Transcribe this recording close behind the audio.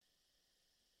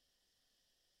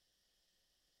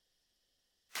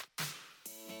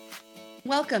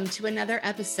Welcome to another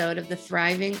episode of the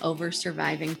Thriving Over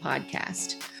Surviving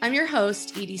podcast. I'm your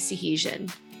host, Edie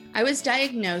Sahijian. I was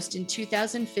diagnosed in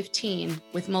 2015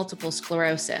 with multiple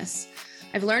sclerosis.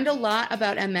 I've learned a lot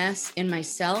about MS in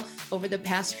myself over the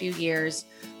past few years,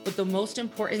 but the most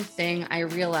important thing I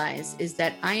realize is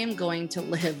that I am going to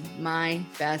live my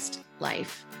best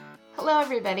life. Hello,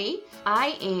 everybody.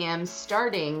 I am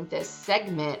starting this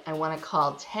segment I want to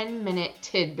call 10-minute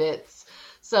tidbits.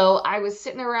 So I was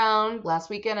sitting around last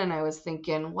weekend and I was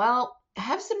thinking, well, I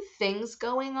have some things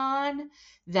going on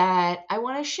that I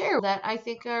want to share that I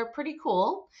think are pretty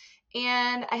cool.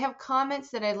 And I have comments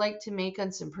that I'd like to make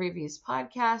on some previous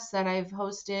podcasts that I've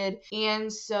hosted.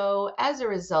 And so as a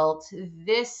result,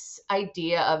 this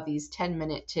idea of these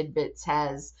 10-minute tidbits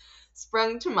has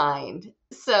sprung to mind.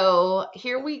 So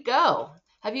here we go.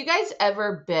 Have you guys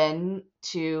ever been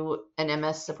to an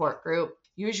MS support group?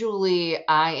 Usually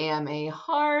I am a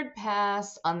hard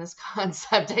pass on this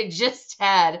concept. I just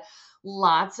had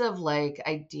lots of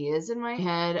ideas in my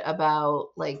head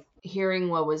about hearing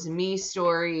what was me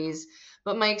stories.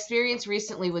 But my experience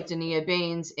recently with Dania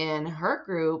Baines in her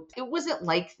group, it wasn't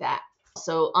like that.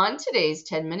 So on today's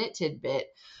 10-minute tidbit,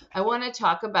 I want to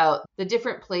talk about the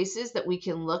different places that we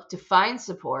can look to find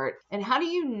support and how do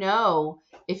you know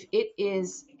if it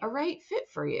is a right fit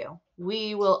for you.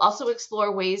 We will also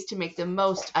explore ways to make the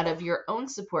most out of your own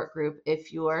support group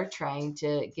if you are trying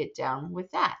to get down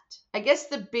with that. I guess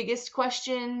the biggest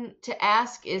question to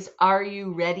ask is, are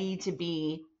you ready to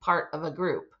be part of a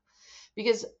group?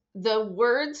 Because the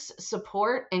words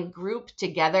support and group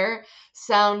together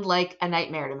sound like a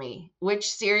nightmare to me,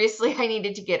 which seriously I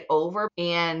needed to get over.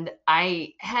 And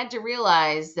I had to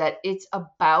realize that it's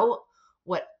about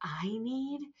what I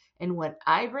need and what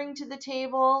I bring to the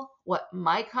table, what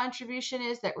my contribution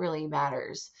is that really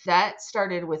matters. That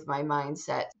started with my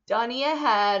mindset. Dania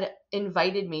had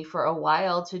invited me for a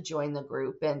while to join the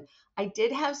group, and I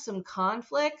did have some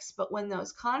conflicts, but when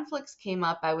those conflicts came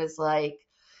up, I was like,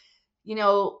 maybe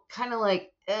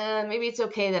it's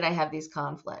okay that I have these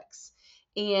conflicts.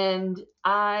 And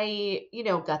I,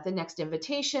 got the next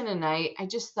invitation and I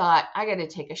just thought I got to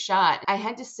take a shot. I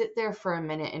had to sit there for a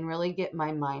minute and really get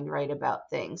my mind right about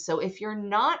things. So if you're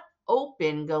not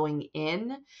open going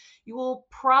in, you will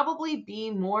probably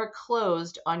be more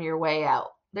closed on your way out.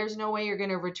 There's no way you're going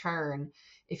to return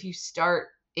if you start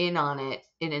in on it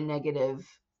in a negative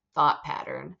thought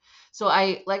pattern. So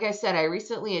like I said, I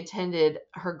recently attended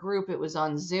her group. It was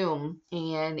on Zoom,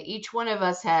 and each one of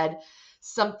us had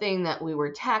something that we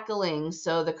were tackling.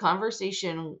 So the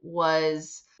conversation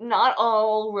was not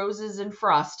all roses and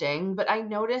frosting, but I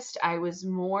noticed I was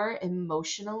more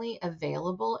emotionally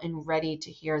available and ready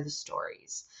to hear the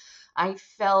stories. I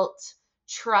felt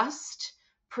trust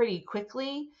pretty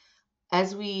quickly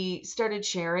as we started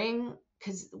sharing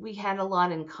because we had a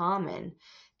lot in common.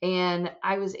 And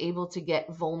I was able to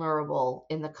get vulnerable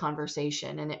in the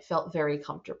conversation and it felt very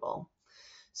comfortable.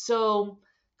 So,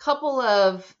 couple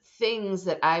of things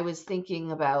that I was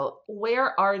thinking about,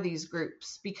 where are these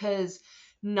groups? Because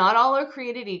not all are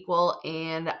created equal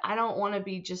and I don't want to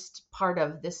be just part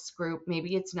of this group.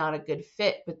 Maybe it's not a good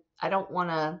fit, but I don't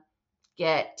want to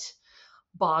get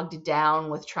bogged down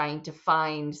with trying to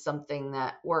find something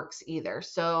that works either.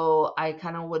 So I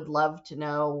kind of would love to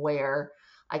know where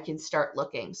I can start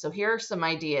looking. So here are some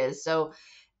ideas. So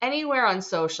anywhere on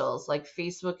socials like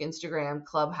Facebook, Instagram,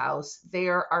 Clubhouse,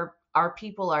 our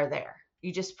people are there.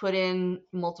 You just put in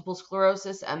multiple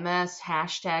sclerosis, MS,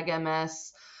 hashtag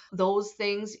MS, those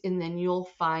things, and then you'll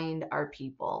find our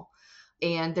people.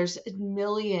 And there's a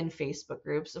million Facebook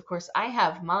groups. Of course, I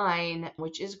have mine,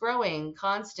 which is growing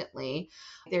constantly.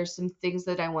 There's some things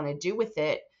that I want to do with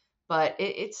it, but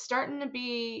it's starting to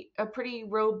be a pretty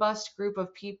robust group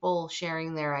of people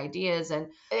sharing their ideas. And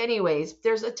anyways,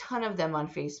 there's a ton of them on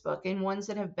Facebook and ones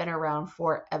that have been around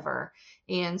forever.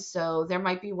 And so there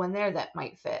might be one there that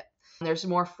might fit. There's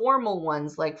more formal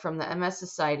ones like from the MS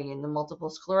Society and the Multiple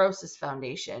Sclerosis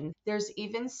Foundation. There's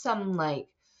even some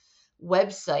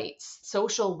websites,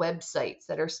 social websites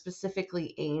that are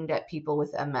specifically aimed at people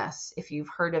with MS. If you've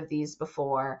heard of these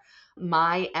before,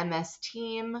 My MS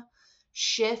Team,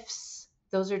 Shifts,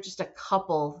 those are just a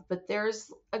couple, but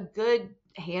there's a good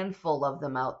handful of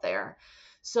them out there.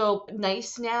 So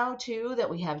nice now too that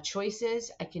we have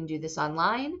choices. I can do this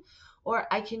online or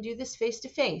I can do this face to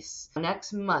face.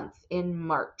 Next month in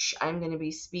March, I'm going to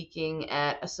be speaking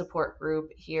at a support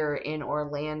group here in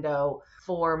Orlando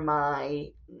for my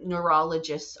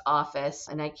neurologist's office,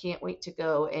 and I can't wait to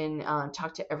go and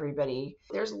talk to everybody.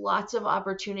 There's lots of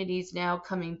opportunities now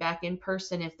coming back in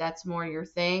person if that's more your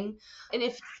thing. And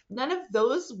if none of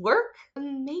those work,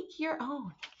 then make your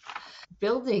own.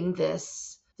 Building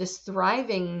this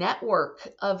thriving network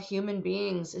of human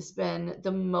beings has been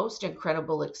the most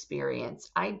incredible experience.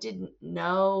 I didn't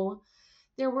know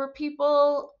there were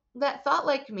people that thought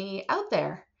like me out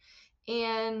there.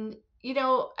 And,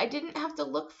 I didn't have to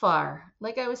look far.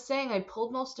 Like I was saying, I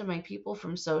pulled most of my people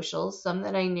from socials, some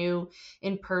that I knew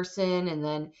in person, and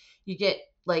then you get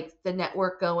like the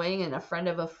network going and a friend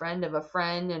of a friend of a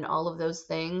friend and all of those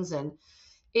things. And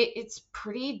it's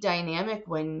pretty dynamic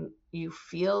when you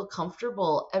feel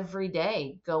comfortable every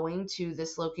day going to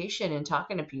this location and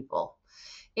talking to people.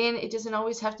 And it doesn't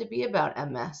always have to be about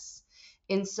MS.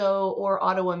 And so, or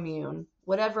autoimmune,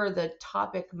 whatever the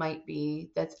topic might be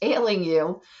that's ailing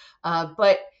you.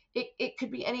 But it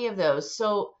could be any of those.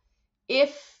 So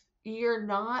if you're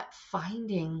not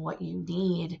finding what you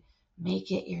need,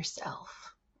 make it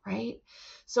yourself, right?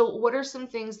 So what are some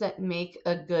things that make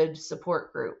a good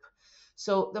support group?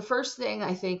 So the first thing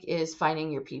I think is finding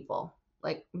your people.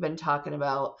 Like I've been talking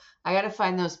about, I got to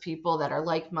find those people that are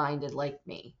like-minded like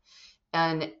me.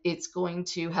 And it's going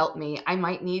to help me. I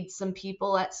might need some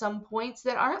people at some points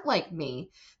that aren't like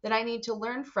me that I need to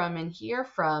learn from and hear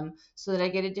from so that I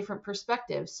get a different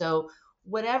perspective. So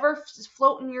whatever is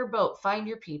floating your boat, find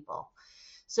your people.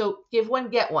 So give one,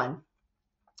 get one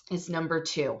is number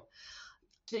 2.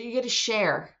 So you got to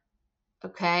share.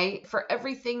 Okay. For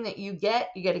everything that you get,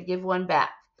 you got to give one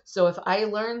back. So if I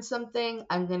learn something,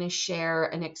 I'm going to share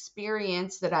an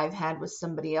experience that I've had with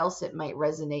somebody else that might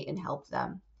resonate and help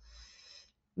them.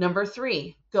 Number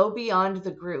 3, go beyond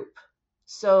the group.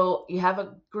 So you have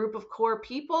a group of core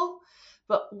people,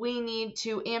 but we need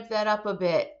to amp that up a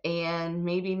bit and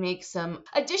maybe make some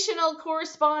additional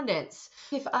correspondence.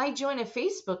 If I join a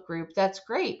Facebook group, that's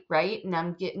great, right? And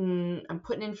I'm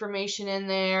putting information in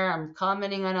there, I'm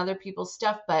commenting on other people's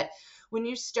stuff. But when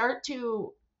you start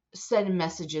to send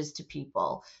messages to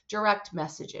people, direct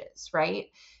messages, right?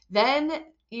 Then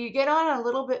you get on a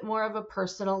little bit more of a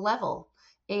personal level.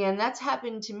 And that's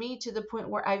happened to me to the point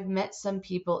where I've met some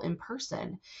people in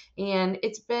person. And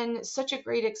it's been such a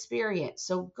great experience.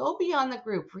 So go beyond the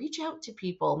group, reach out to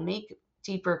people, make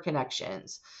deeper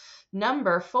connections.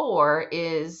 Number 4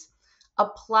 is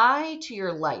apply to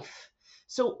your life.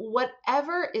 So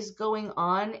whatever is going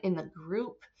on in the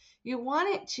group, you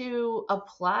want it to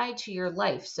apply to your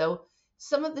life. So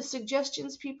some of the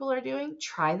suggestions people are doing,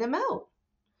 try them out.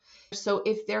 So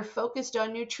if they're focused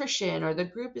on nutrition, or the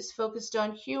group is focused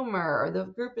on humor, or the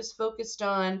group is focused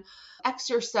on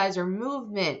exercise or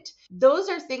movement, those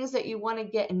are things that you want to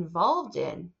get involved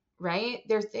in, right?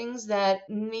 They're things that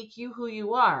make you who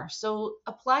you are. So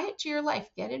apply it to your life,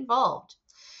 get involved.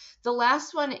 The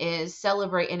last one is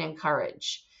celebrate and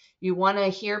encourage. You want to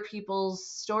hear people's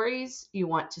stories, you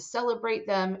want to celebrate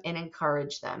them and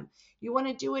encourage them. You want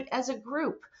to do it as a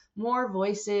group. More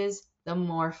voices, the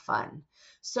more fun.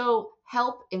 So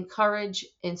help, encourage,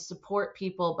 and support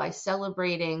people by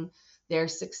celebrating their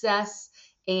success,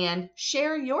 and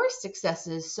share your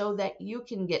successes so that you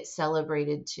can get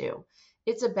celebrated too.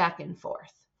 It's a back and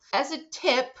forth. As a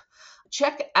tip,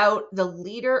 check out the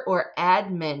leader or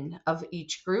admin of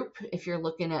each group if you're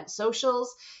looking at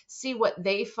socials. See what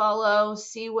they follow,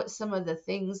 see what some of the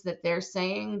things that they're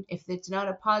saying. If it's not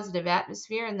a positive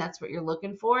atmosphere and that's what you're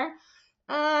looking for,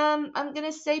 I'm going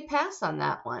to say pass on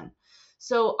that one.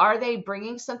 So are they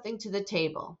bringing something to the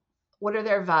table? What are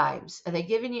their vibes? Are they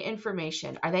giving you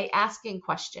information? Are they asking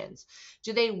questions?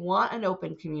 Do they want an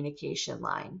open communication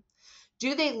line?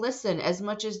 Do they listen as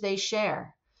much as they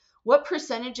share? What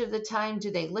percentage of the time do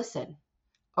they listen?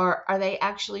 Or are they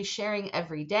actually sharing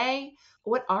every day?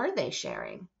 What are they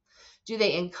sharing? Do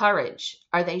they encourage?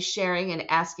 Are they sharing and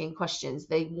asking questions?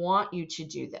 They want you to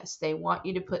do this. They want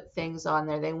you to put things on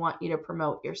there. They want you to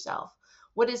promote yourself.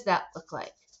 What does that look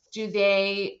like? Do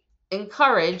they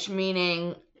encourage,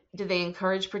 meaning do they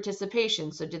encourage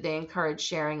participation? So do they encourage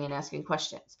sharing and asking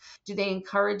questions? Do they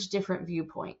encourage different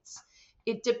viewpoints?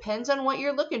 It depends on what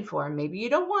you're looking for. Maybe you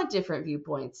don't want different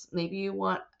viewpoints. Maybe you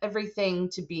want everything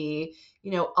to be,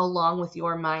 along with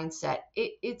your mindset.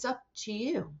 It's up to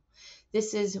you.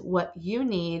 This is what you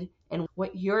need, and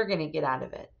what you're going to get out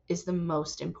of it is the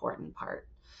most important part.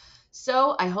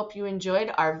 So I hope you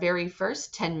enjoyed our very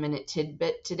first 10-minute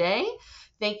tidbit today.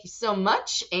 Thank you so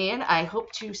much, and I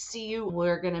hope to see you.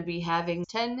 We're going to be having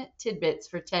 10 tidbits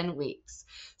for 10 weeks.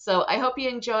 So I hope you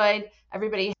enjoyed.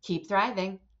 Everybody keep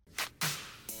thriving.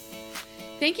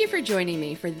 Thank you for joining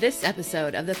me for this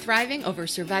episode of the Thriving Over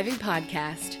Surviving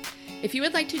podcast. If you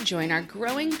would like to join our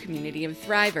growing community of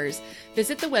thrivers,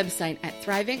 visit the website at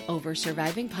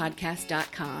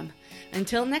thrivingoversurvivingpodcast.com.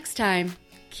 Until next time,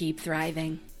 keep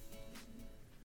thriving.